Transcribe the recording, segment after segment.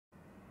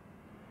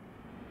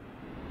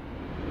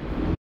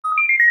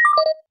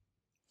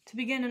To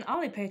begin an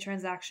Alipay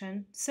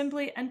transaction,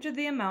 simply enter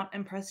the amount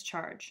and press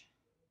Charge.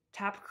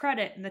 Tap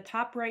Credit in the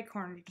top right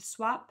corner to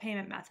swap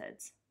payment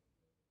methods.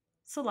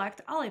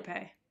 Select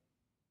Alipay.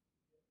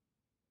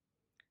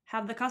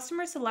 Have the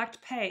customer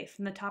select Pay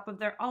from the top of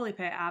their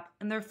Alipay app,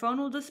 and their phone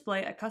will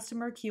display a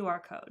customer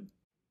QR code.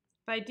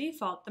 By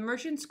default, the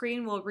merchant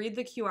screen will read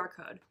the QR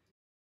code.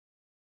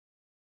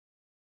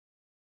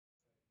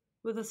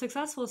 With a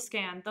successful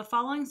scan, the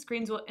following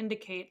screens will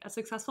indicate a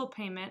successful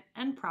payment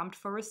and prompt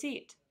for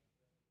receipt.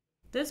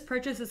 This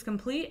purchase is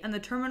complete and the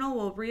terminal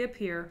will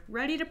reappear,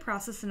 ready to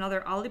process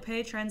another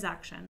Alipay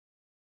transaction.